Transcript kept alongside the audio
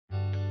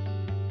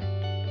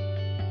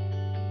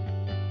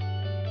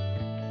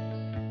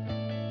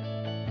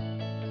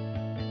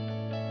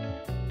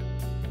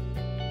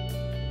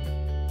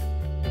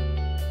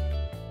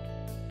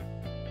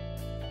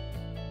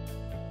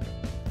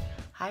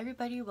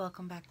everybody,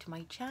 welcome back to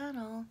my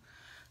channel.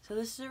 So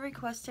this is a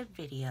requested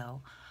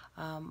video.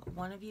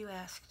 One of you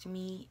asked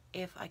me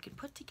if I could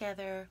put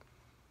together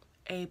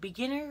a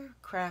beginner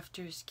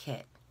crafter's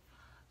kit.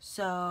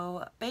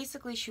 So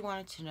basically she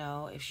wanted to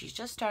know if she's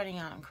just starting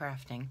out in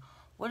crafting,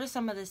 what are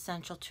some of the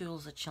essential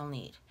tools that she'll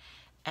need?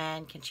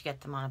 And can she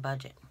get them on a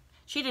budget?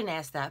 She didn't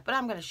ask that, but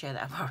I'm going to share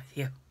that part with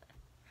you.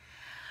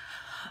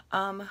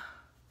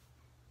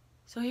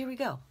 So here we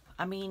go.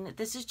 I mean,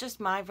 this is just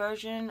my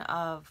version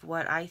of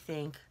what I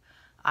think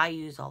I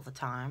use all the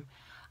time.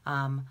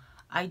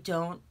 I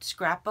don't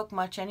scrapbook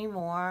much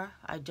anymore.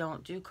 I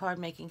don't do card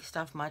making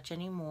stuff much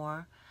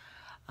anymore.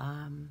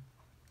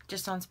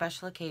 Just on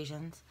special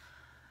occasions.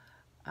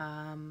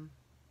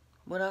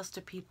 What else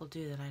do people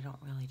do that I don't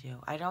really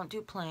do? I don't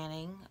do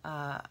planning.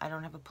 I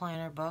don't have a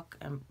planner book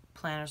and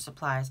planner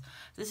supplies.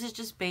 This is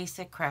just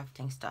basic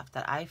crafting stuff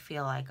that I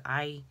feel like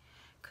I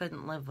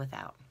couldn't live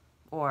without,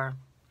 or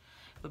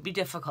would be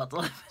difficult to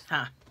live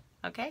without.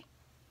 Okay?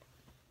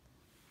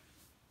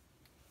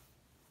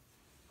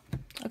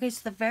 Okay,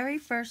 so the very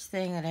first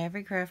thing that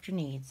every crafter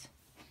needs,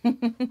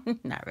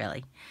 not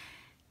really,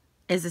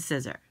 is a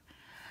scissor.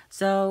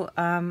 So,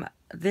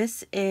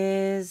 this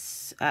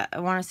is, I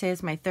want to say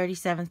it's my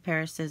 37th pair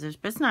of scissors,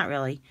 but it's not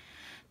really.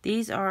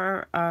 These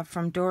are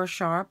from Dora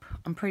Sharp.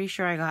 I'm pretty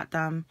sure I got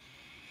them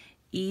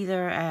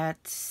either at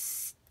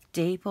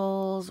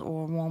Staples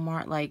or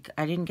Walmart. Like,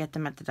 I didn't get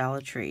them at the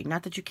Dollar Tree.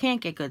 Not that you can't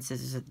get good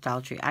scissors at the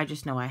Dollar Tree. I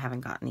just know I haven't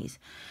gotten these.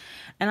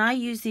 And I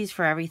use these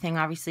for everything.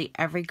 Obviously,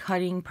 every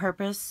cutting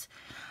purpose.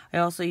 I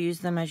also use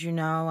them, as you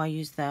know, I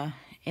use the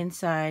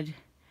inside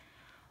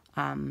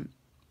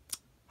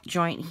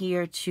joint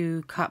here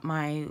to cut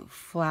my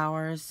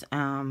flowers,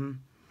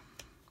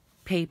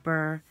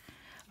 paper.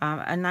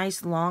 A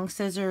nice long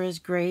scissor is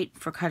great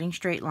for cutting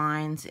straight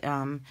lines.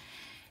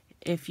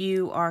 If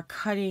you are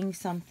cutting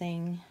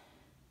something,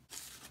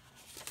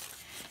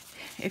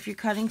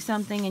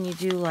 and you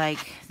do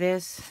like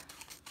this,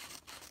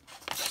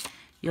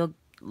 you'll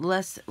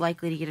less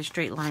likely to get a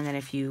straight line than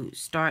if you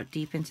start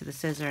deep into the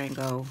scissor and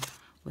go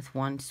with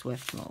one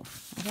swift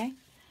move. Okay?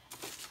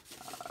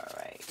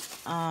 Alright.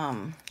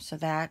 So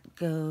that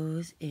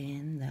goes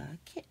in the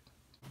kit.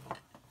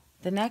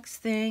 The next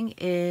thing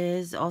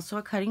is also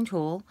a cutting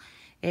tool.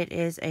 It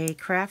is a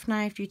craft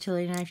knife,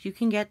 utility knife. You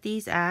can get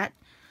these at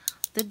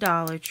the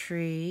Dollar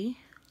Tree.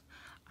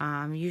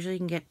 Usually you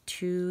can get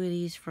 2 of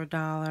these for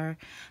 $1.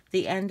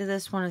 The end of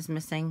this one is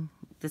missing.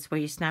 This way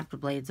you snap the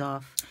blades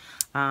off.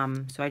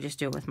 So I just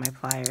do it with my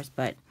pliers.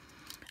 But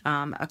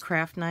a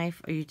craft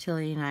knife, a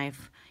utility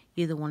knife,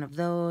 either one of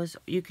those.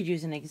 You could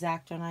use an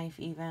X-Acto knife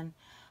even.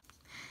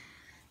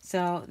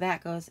 So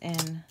that goes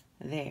in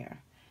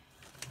there.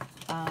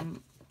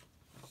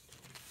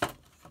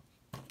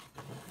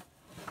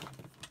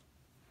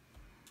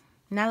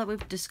 Now that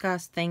we've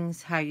discussed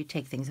things, how you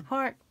take things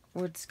apart,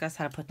 we'll discuss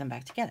how to put them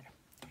back together.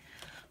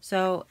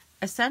 So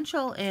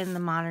essential in the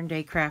modern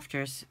day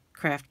crafter's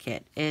craft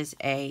kit is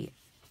a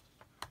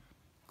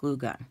glue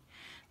gun.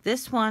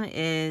 This one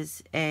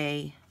is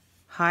a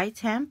high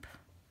temp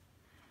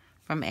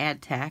from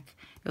AdTech.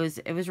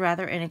 It was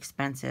rather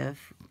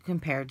inexpensive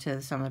compared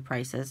to some of the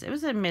prices. It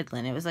was at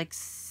Midland. It was like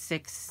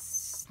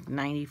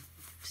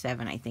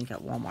 $6.97, I think,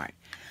 at Walmart.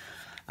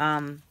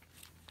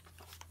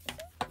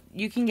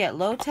 You can get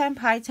low temp,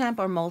 high temp,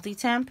 or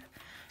multi-temp.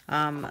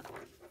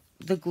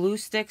 The glue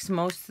sticks,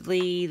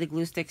 mostly the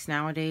glue sticks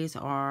nowadays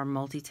are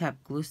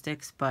multi-temp glue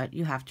sticks, but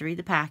you have to read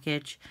the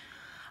package.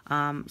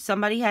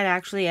 Somebody had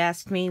actually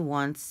asked me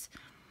once,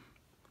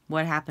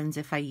 what happens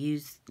if I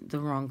use the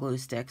wrong glue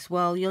sticks?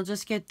 Well, you'll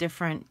just get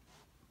different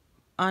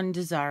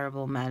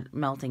undesirable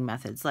melting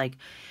methods. Like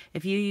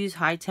if you use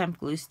high temp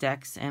glue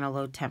sticks and a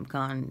low temp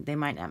gun, they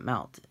might not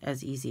melt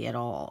as easy at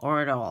all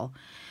or at all.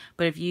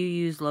 But if you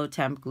use low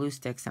temp glue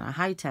sticks and a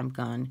high temp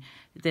gun,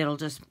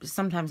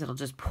 sometimes it'll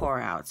just pour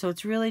out. So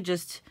it's really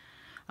just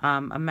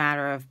a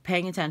matter of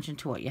paying attention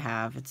to what you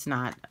have. It's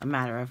not a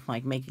matter of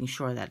like making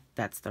sure that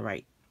that's the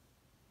right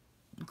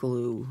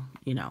glue,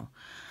 you know.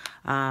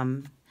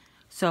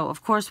 So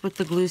of course with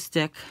the glue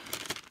stick,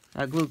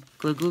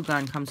 glue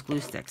gun comes glue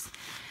sticks.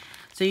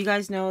 So you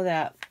guys know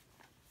that,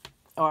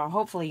 or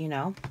hopefully you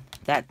know,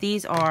 that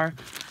these are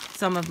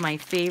some of my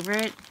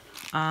favorite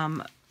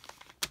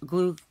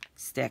glue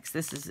sticks.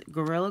 This is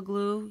Gorilla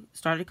Glue.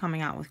 Started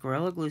coming out with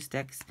Gorilla Glue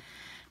sticks.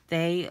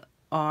 They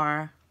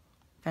are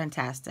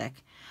fantastic.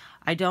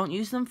 I don't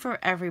use them for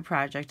every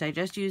project. I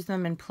just use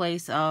them in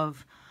place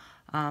of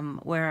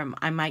where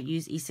I might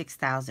use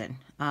E6000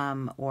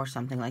 or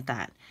something like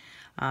that.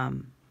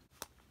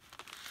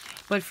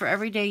 But for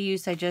everyday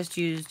use, I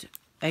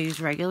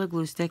use regular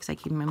glue sticks. I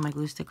keep them in my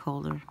glue stick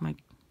holder,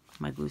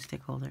 my glue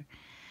stick holder.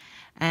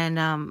 And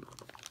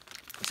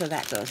so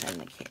that goes in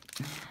the kit.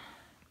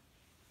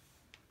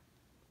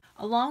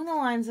 Along the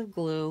lines of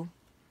glue,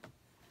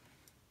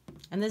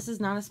 and this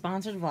is not a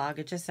sponsored vlog,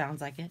 it just sounds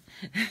like it,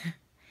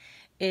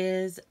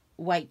 is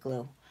white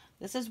glue.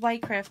 This is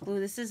white craft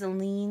glue. This is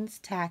Aleene's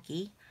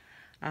Tacky.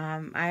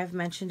 I have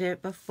mentioned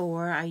it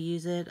before. I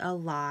use it a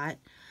lot.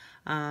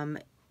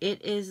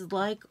 It is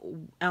like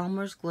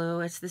Elmer's glue.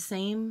 It's the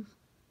same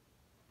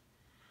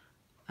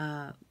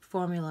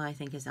formula, I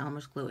think, as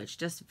Elmer's glue. It's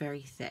just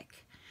very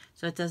thick,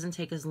 so it doesn't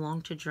take as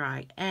long to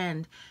dry,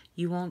 and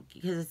you won't,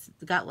 because it's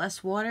got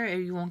less water,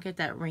 you won't get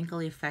that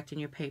wrinkly effect in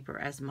your paper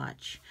as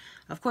much.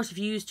 Of course, if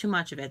you use too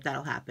much of it,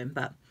 that'll happen,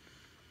 but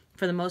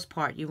for the most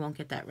part, you won't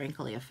get that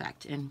wrinkly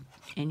effect in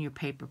your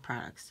paper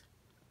products.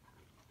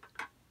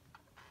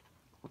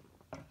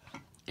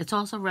 It's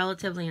also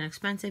relatively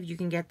inexpensive. You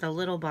can get the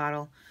little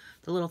bottle,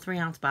 the little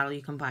 3-ounce bottle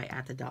you can buy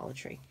at the Dollar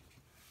Tree.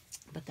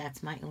 But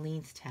that's my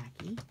Aleene's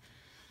Tacky.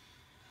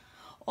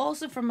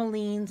 Also from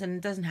Aleene's, and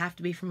it doesn't have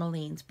to be from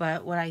Aleene's,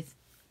 but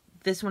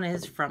this one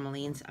is from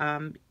Aleene's,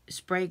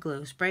 spray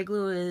glue. Spray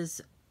glue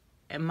is,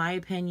 in my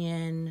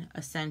opinion,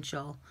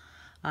 essential.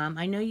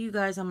 I know you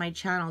guys on my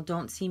channel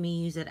don't see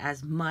me use it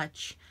as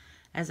much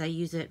as I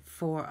use it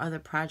for other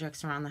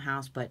projects around the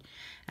house, but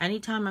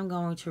anytime I'm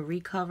going to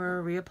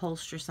recover,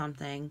 reupholster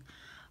something,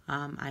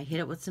 I hit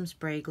it with some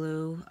spray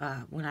glue.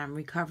 When I'm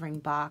recovering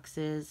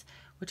boxes,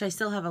 which I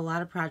still have a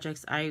lot of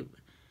projects, I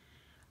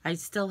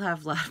still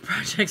have a lot of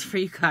projects for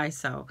you guys,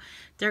 so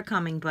they're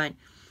coming, but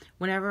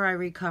whenever I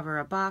recover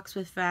a box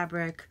with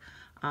fabric,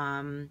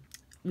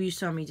 you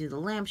saw me do the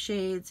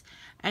lampshades,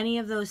 any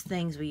of those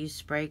things we use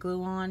spray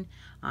glue on,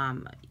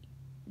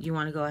 you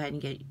want to go ahead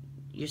and get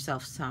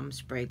yourself some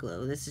spray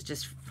glue. This is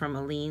just from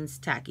Aleene's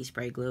Tacky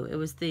Spray Glue. It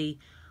was the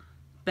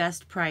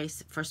best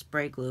price for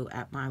spray glue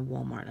at my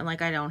Walmart, and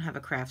like, I don't have a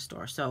craft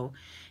store, so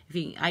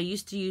I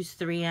used to use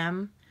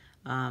 3M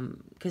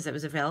because it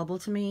was available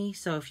to me.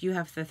 So if you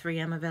have the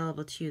 3M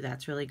available to you,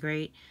 that's really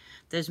great.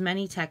 There's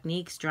many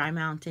techniques, dry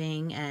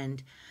mounting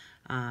and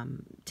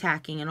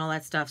tacking and all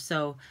that stuff,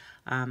 so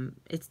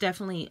it's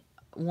definitely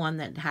one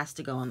that has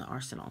to go in the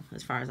arsenal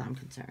as far as I'm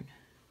concerned.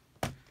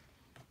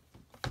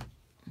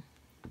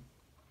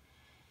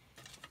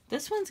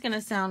 This one's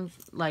gonna sound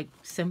like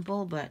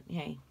simple, but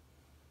hey,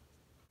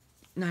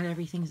 not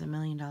everything's $1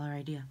 million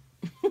idea.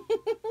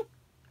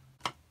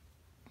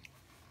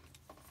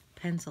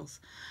 Pencils.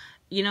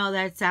 You know,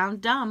 that sounds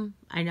dumb.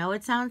 I know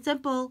it sounds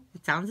simple.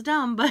 It sounds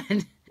dumb, but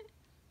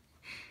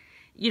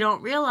you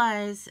don't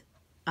realize,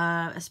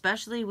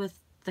 especially with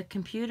the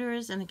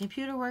computers and the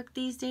computer work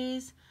these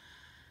days,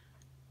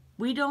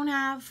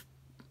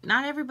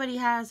 not everybody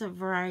has a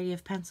variety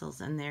of pencils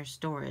in their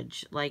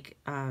storage. Like,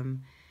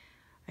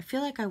 I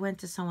feel like I went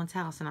to someone's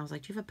house and I was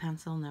like, do you have a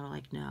pencil? And they were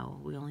like, no,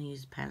 we only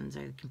use pens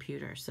or the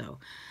computer. So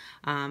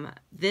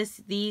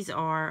these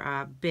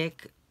are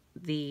Bic,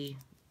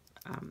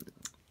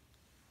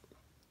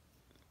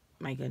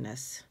 my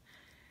goodness,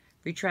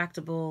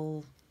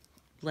 retractable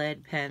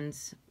lead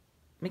pens,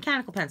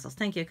 mechanical pencils.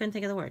 Thank you. I couldn't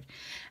think of the word.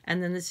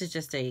 And then this is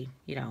just a,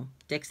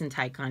 Dixon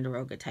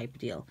Ticonderoga type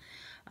deal.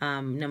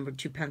 Number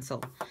 2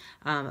 pencil.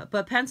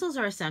 But pencils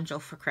are essential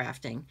for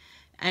crafting.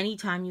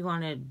 Anytime you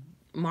want to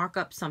mark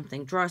up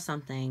something, draw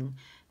something,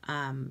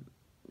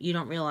 you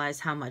don't realize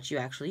how much you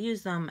actually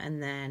use them,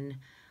 and then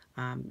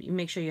you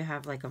make sure you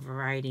have like a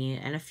variety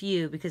and a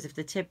few, because if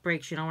the tip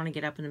breaks, you don't want to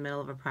get up in the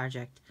middle of a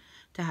project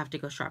to have to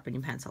go sharpen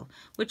your pencil,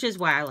 which is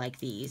why I like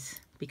these,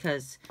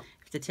 because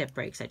if the tip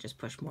breaks, I just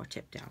push more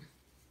tip down.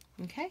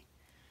 Okay.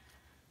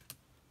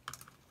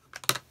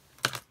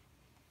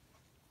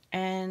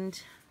 And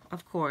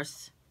of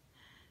course,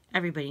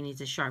 everybody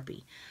needs a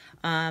Sharpie.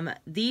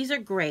 These are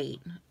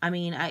great. I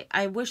mean,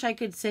 I wish I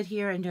could sit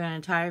here and do an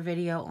entire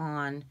video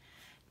on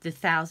the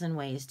 1,000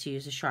 ways to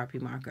use a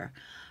Sharpie marker.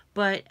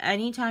 But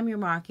anytime you're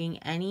marking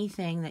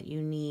anything that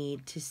you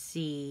need to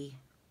see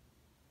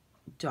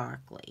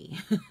darkly,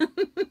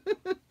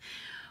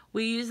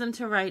 we use them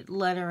to write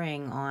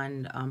lettering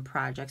on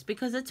projects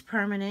because it's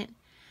permanent.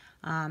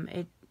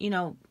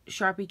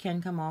 Sharpie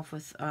can come off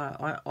with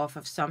off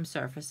of some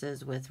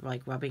surfaces with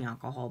like rubbing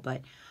alcohol,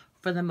 but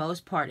for the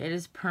most part, it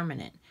is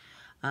permanent.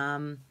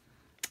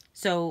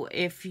 So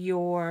if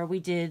we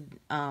did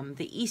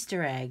the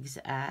Easter eggs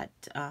at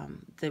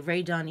the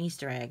Ray Dunn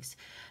Easter eggs,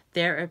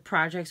 there are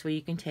projects where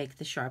you can take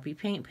the Sharpie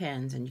paint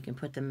pens and you can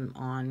put them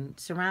on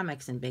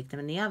ceramics and bake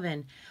them in the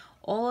oven.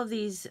 All of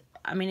these,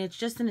 I mean, it's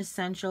just an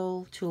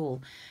essential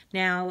tool.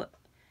 Now,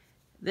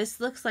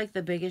 this looks like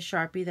the biggest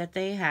Sharpie that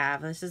they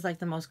have. This is like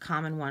the most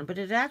common one, but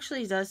it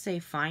actually does say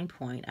fine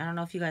point. I don't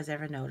know if you guys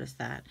ever noticed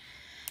that,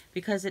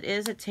 because it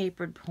is a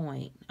tapered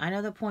point. I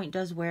know the point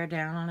does wear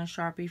down on a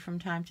Sharpie from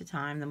time to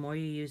time, the more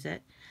you use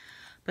it.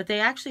 But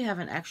they actually have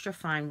an extra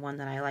fine one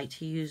that I like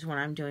to use when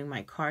I'm doing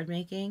my card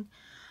making.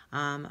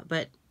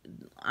 But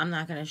I'm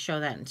not going to show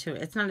that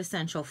it's not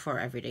essential for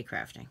everyday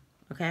crafting.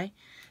 Okay?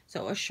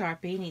 So a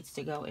Sharpie needs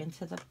to go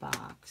into the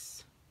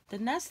box. The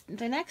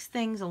next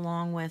things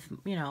along with,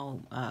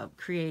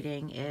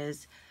 creating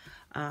is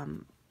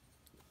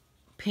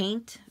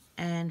paint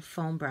and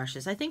foam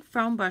brushes. I think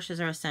foam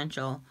brushes are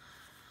essential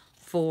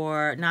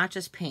for not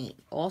just paint,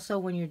 also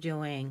when you're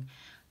doing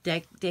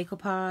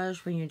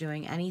decoupage, when you're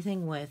doing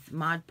anything with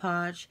Mod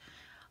Podge,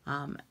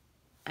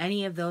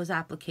 any of those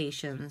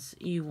applications,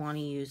 you want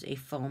to use a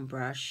foam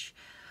brush.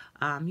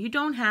 You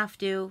don't have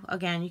to.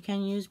 Again, you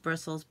can use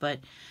bristles, but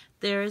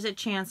there is a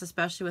chance,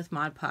 especially with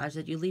Mod Podge,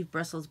 that you leave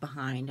bristles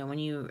behind.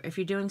 And if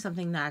you're doing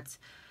something that's,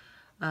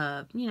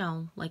 you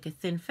know, like a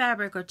thin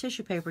fabric or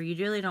tissue paper, you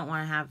really don't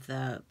want to have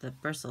the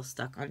bristles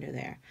stuck under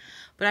there.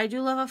 But I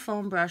do love a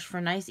foam brush for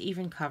nice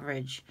even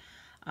coverage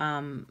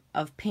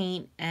of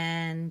paint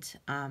and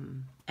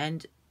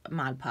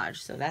Mod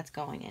Podge. So that's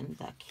going in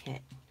the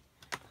kit.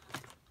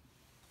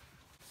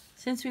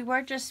 Since we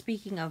were just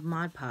speaking of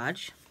Mod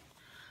Podge,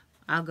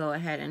 I'll go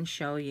ahead and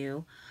show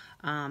you.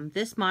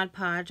 This Mod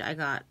Podge I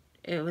got,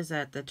 it was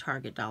at the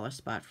Target dollar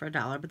spot for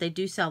 $1, but they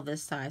do sell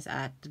this size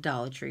at the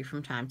Dollar Tree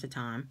from time to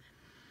time.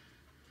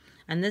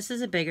 And this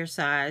is a bigger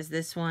size.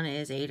 This one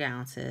is 8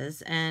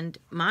 ounces. And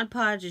Mod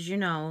Podge, as you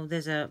know,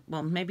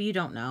 well, maybe you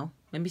don't know.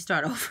 Let me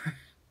start over.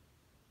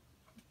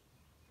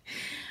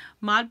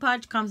 Mod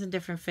Podge comes in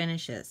different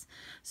finishes.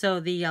 So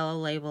the yellow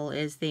label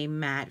is the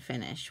matte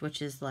finish,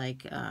 which is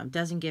like,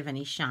 doesn't give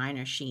any shine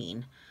or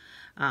sheen.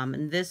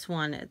 And this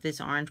one,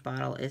 this orange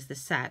bottle, is the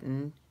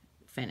satin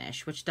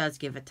finish, which does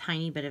give a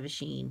tiny bit of a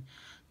sheen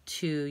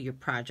to your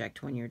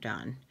project when you're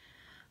done.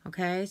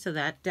 Okay, so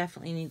that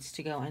definitely needs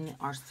to go in the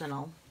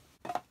arsenal.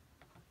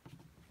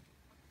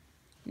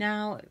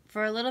 Now,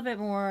 for a little bit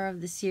more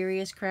of the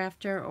serious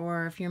crafter,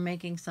 or if you're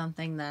making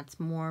something that's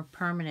more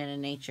permanent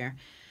in nature,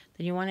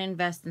 then you want to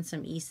invest in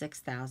some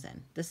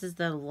E6000. This is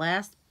the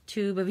last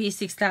tube of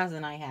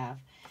E6000 I have.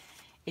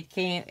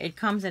 It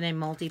comes in a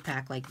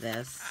multi-pack like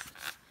this.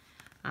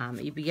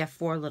 You get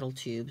 4 little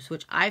tubes,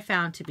 which I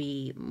found to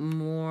be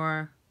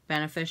more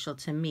beneficial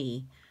to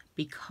me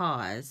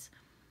because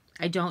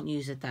I don't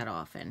use it that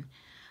often.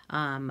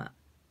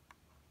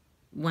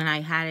 When I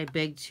had a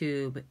big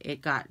tube,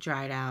 it got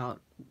dried out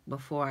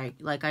before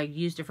I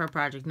used it for a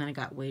project, and then it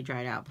got way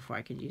dried out before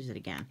I could use it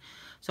again.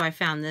 So I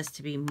found this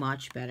to be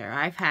much better.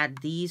 I've had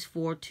these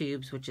 4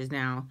 tubes, which is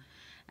now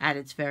at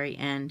its very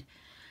end,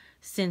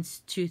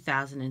 since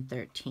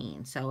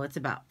 2013. So it's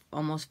about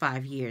almost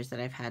 5 years that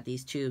I've had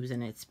these tubes,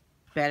 and it's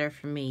better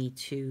for me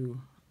to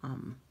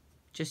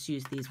just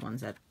use these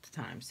ones at the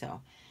time.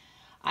 So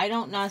I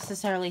don't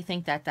necessarily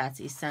think that that's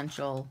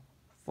essential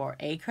for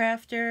a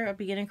crafter, a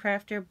beginning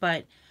crafter,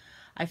 but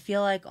I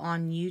feel like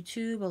on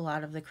YouTube, a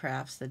lot of the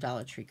crafts, the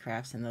Dollar Tree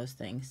crafts and those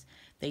things,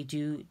 they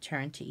do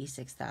turn to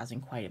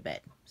E6000 quite a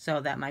bit.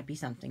 So that might be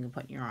something to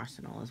put in your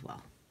arsenal as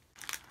well.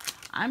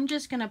 I'm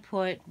just going to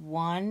put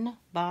 1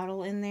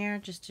 bottle in there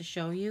just to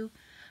show you,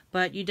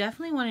 but you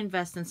definitely want to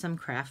invest in some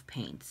craft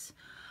paints.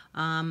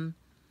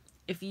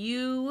 If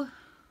you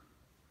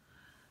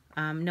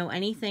know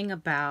anything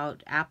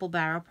about Apple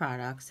Barrel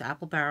products,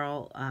 Apple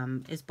Barrel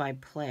is by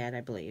Plaid,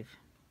 I believe.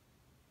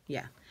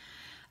 Yeah.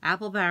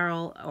 Apple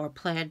Barrel or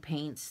Plaid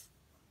paints,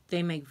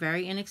 they make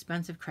very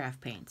inexpensive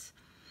craft paints.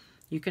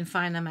 You can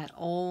find them at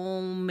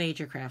all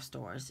major craft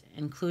stores,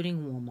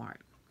 including Walmart.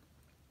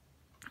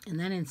 And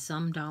then in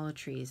some Dollar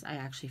Trees, I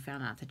actually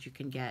found out that you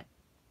can get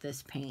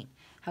this paint.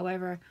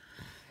 However,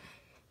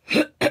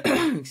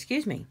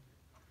 excuse me,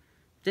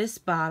 this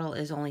bottle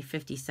is only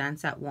 50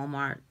 cents at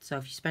Walmart. So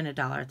if you spend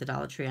 $1 at the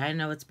Dollar Tree, I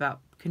know it's about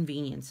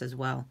convenience as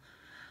well.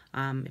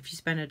 If you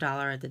spend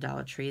 $1 at the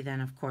Dollar Tree, then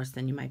of course,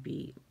 then you might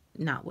be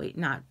not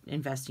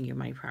investing your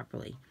money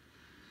properly.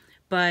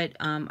 But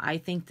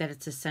I think that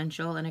it's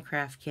essential in a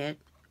craft kit.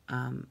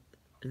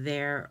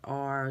 There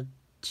are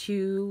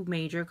 2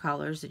 major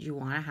colors that you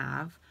want to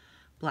have,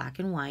 black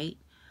and white.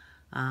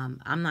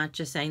 I'm not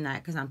just saying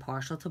that because I'm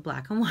partial to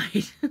black and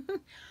white,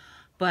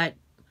 but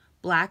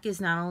black is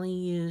not only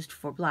used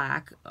for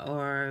black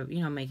or,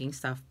 you know, making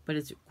stuff, but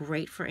it's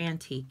great for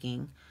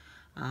antiquing.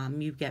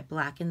 You get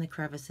black in the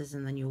crevices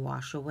and then you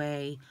wash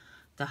away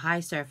the high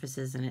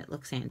surfaces and it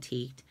looks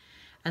antiqued.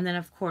 And then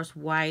of course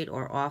white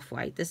or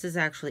off-white, this is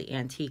actually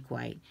antique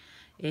white,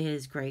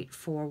 is great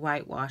for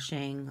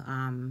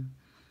whitewashing,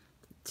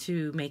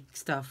 to make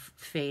stuff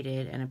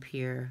faded and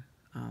appear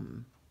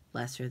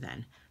lesser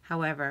than.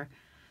 However,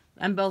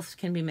 and both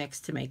can be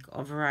mixed to make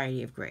a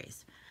variety of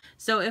grays.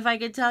 So if I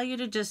could tell you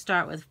to just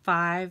start with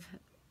 5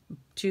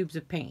 tubes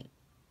of paint,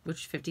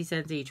 which 50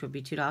 cents each would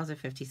be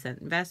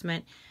 $2.50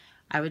 investment,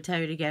 I would tell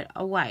you to get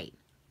a white,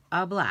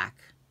 a black,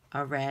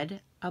 a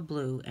red, a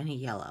blue, and a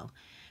yellow.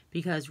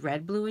 Because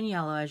red, blue, and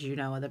yellow, as you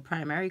know, are the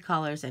primary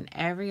colors, and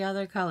every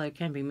other color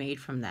can be made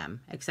from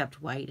them,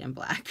 except white and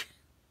black.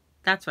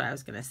 That's what I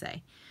was going to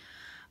say.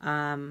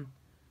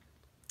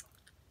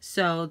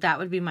 So that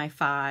would be my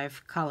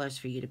 5 colors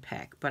for you to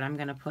pick. But I'm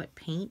going to put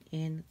paint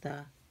in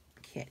the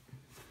kit.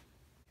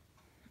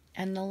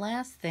 And the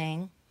last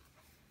thing,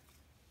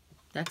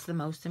 that's the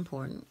most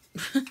important,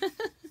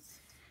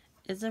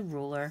 is a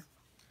ruler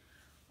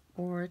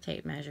or a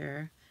tape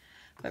measure.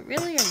 But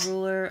really a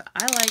ruler,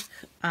 I like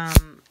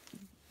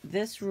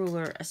this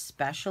ruler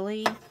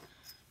especially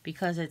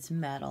because it's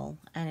metal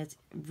and it's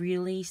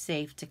really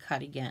safe to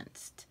cut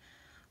against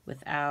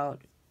without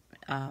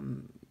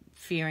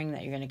fearing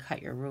that you're going to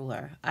cut your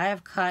ruler. I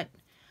have cut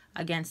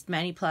against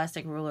many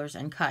plastic rulers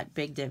and cut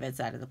big divots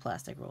out of the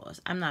plastic rulers.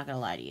 I'm not going to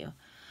lie to you.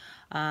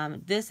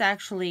 This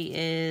actually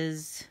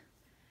is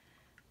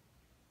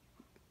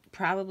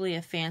probably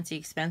a fancy,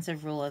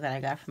 expensive ruler that I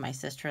got from my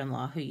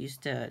sister-in-law who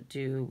used to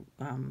do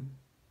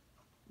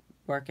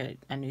work at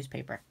a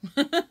newspaper.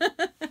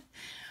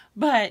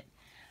 But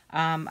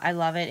I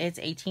love it. It's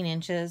 18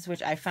 inches,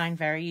 which I find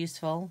very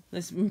useful.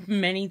 There's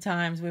many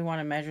times we want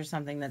to measure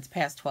something that's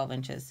past 12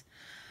 inches.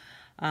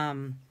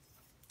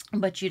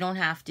 But you don't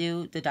have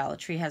to. The Dollar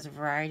Tree has a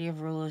variety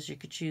of rulers you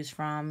could choose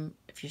from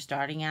if you're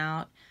starting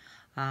out.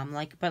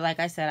 But like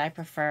I said, I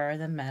prefer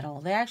the metal.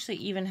 They actually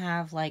even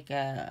have like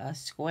a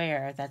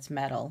square that's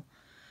metal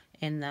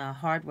in the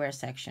hardware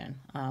section.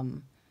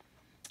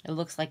 It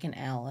looks like an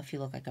L if you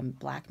look like a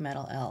black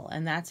metal L,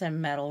 and that's a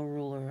metal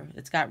ruler.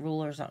 It's got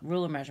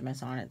ruler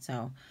measurements on it.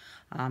 So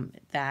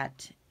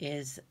that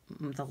is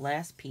the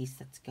last piece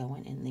that's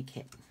going in the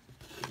kit.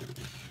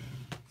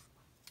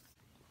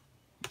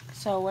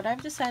 So what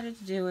I've decided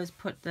to do is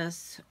put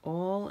this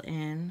all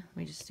in. Let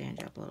me just stand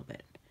you up a little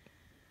bit.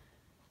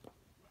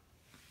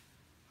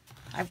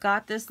 I've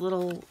got this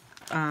little,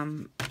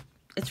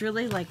 it's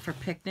really like for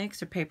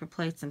picnics or paper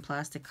plates and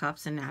plastic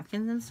cups and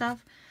napkins and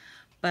stuff.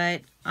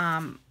 But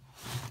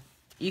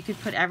you could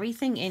put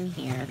everything in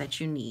here that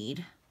you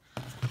need.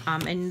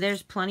 And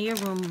there's plenty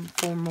of room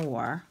for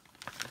more,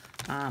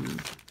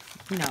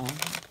 you know,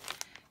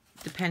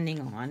 depending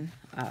on.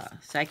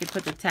 So I could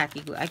put the tacky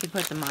glue, I could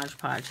put the Mod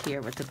Podge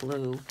here with the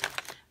glue.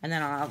 And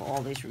then I'll have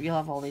all these, you'll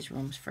have all these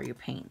rooms for your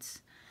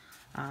paints.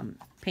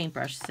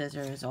 Paintbrush,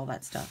 scissors, all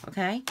that stuff,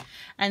 okay?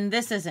 And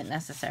this isn't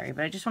necessary,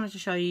 but I just wanted to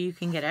show you you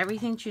can get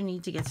everything that you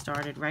need to get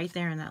started right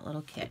there in that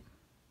little kit,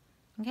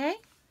 okay?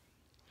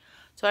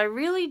 So I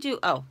really do,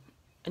 oh,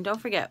 and don't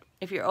forget,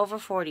 if you're over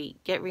 40,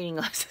 get reading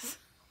glasses.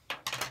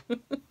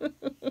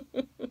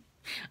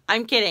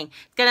 I'm kidding.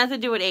 It's gonna have to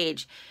do with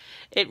age.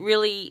 It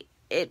really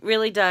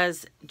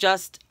does.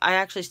 I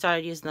actually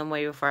started using them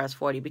way before I was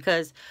 40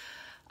 because,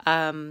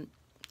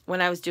 when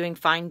I was doing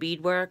fine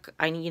beadwork,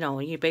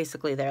 you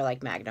basically, they're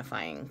like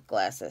magnifying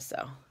glasses,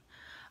 so.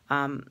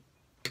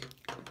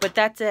 But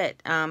that's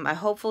it.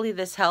 Hopefully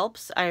this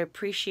helps. I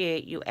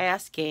appreciate you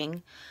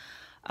asking.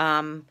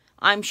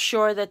 I'm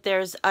sure that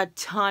there's a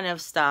ton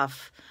of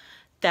stuff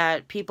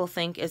that people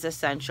think is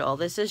essential.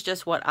 This is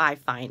just what I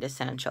find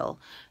essential.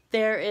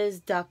 There is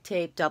duct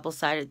tape,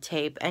 double-sided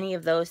tape, any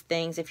of those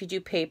things. If you do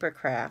paper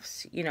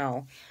crafts,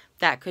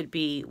 that could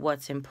be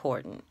what's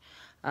important.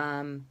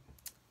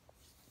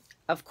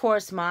 Of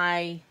course,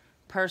 my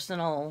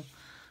personal,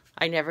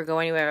 I never go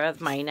anywhere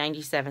with my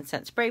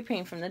 97-cent spray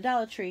paint from the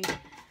Dollar Tree,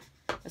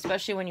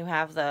 especially when you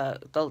have the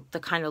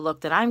kind of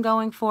look that I'm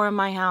going for in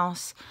my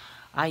house.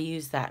 I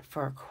use that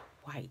for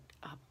quite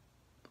a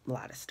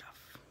lot of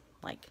stuff,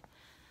 like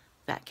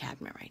that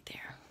cabinet right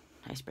there.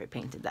 I spray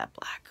painted that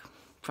black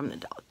from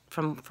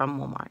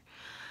Walmart.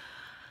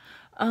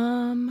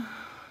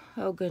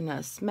 Oh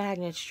goodness,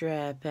 magnet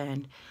strip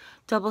and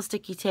double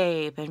sticky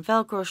tape and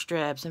Velcro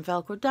strips and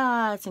Velcro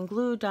dots and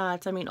glue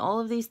dots. I mean, all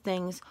of these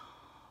things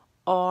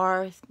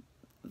are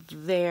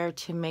there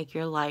to make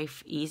your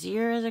life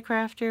easier as a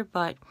crafter,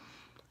 but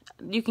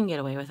you can get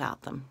away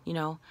without them,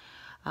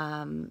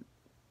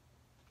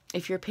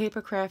 If you're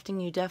paper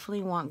crafting, you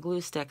definitely want glue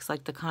sticks,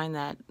 like the kind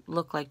that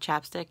look like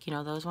chapstick,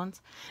 those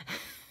ones.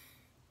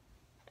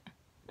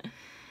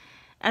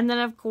 And then,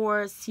 of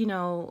course,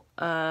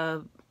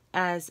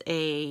 as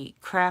a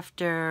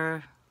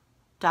crafter,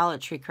 Dollar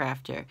Tree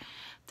crafter,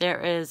 there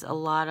is a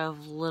lot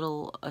of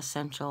little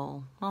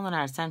essential, well, they're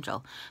not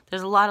essential.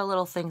 There's a lot of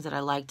little things that I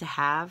like to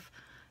have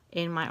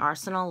in my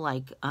arsenal,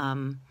 like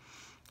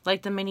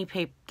the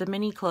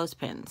mini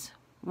clothespins.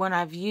 When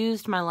I've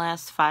used my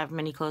last 5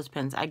 mini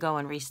clothespins, I go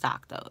and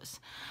restock those.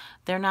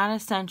 They're not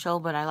essential,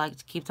 but I like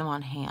to keep them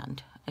on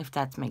hand, if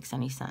that makes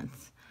any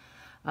sense.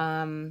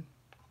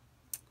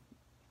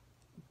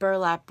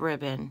 Burlap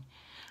ribbon.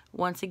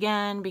 Once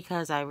again,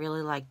 because I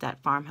really like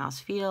that farmhouse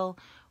feel,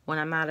 when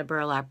I'm out of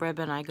burlap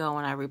ribbon, I go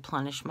and I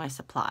replenish my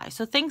supply.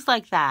 So things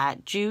like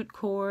that. Jute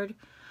cord,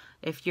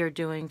 if you're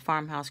doing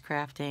farmhouse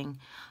crafting,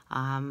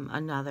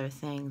 another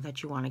thing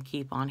that you want to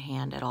keep on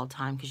hand at all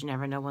time, because you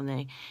never know when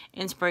the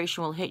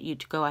inspiration will hit you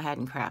to go ahead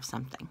and craft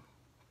something.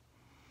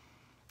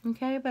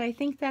 Okay, but I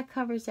think that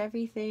covers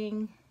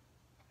everything.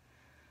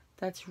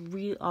 That's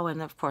real. Oh,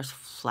 and of course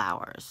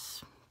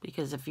flowers,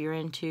 because if you're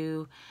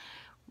into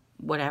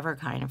whatever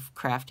kind of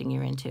crafting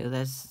you're into,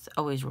 there's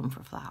always room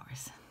for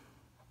flowers.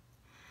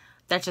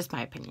 That's just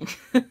my opinion.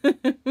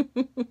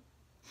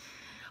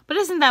 But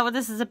isn't that what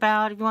this is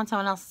about? If you want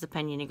someone else's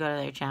opinion, you go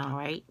to their channel,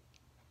 right?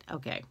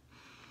 Okay.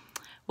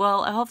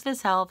 Well, I hope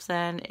this helps,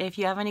 and if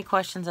you have any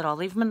questions at all,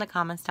 leave them in the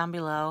comments down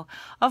below.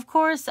 Of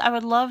course, I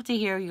would love to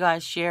hear you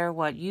guys share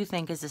what you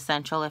think is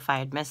essential if I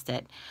had missed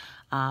it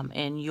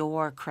in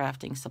your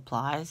crafting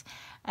supplies.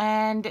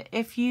 And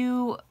if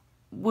you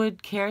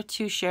would care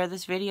to share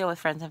this video with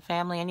friends and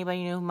family, anybody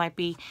you know who might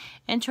be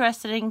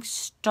interested in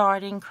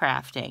starting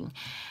crafting,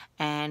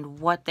 and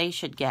what they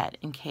should get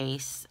in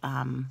case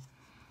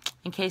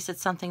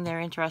it's something they're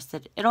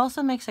interested. It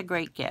also makes a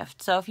great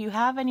gift. So if you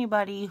have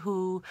anybody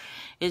who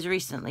is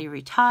recently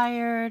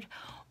retired,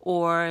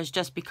 or has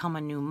just become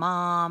a new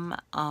mom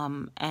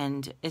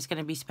and is going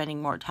to be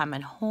spending more time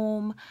at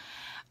home.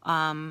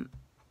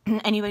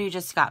 Anybody who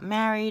just got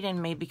married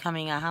and may be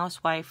becoming a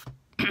housewife,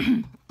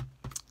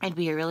 it'd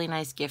be a really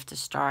nice gift to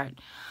start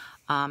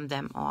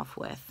them off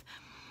with.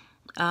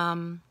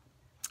 And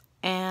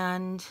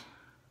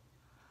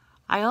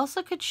I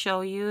also could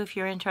show you, if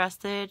you're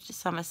interested,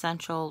 some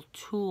essential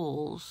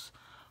tools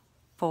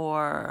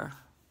for,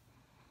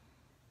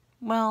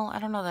 well, I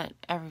don't know that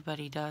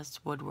everybody does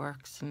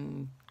woodworks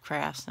and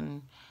crafts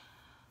and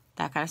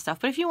that kind of stuff,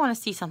 but if you want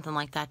to see something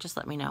like that, just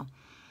let me know.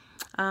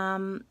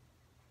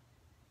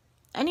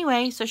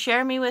 Anyway, so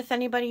share me with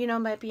anybody you know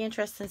might be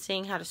interested in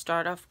seeing how to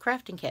start off a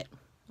crafting kit.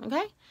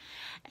 Okay?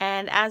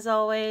 And as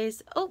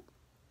always, oh,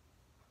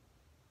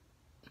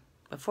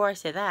 before I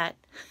say that,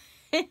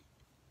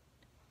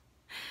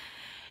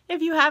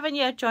 if you haven't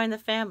yet joined the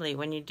family,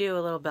 when you do, a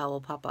little bell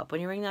will pop up.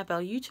 When you ring that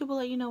bell, YouTube will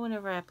let you know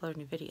whenever I upload a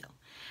new video.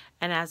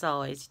 And as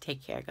always,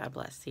 take care. God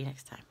bless. See you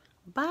next time.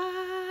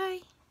 Bye.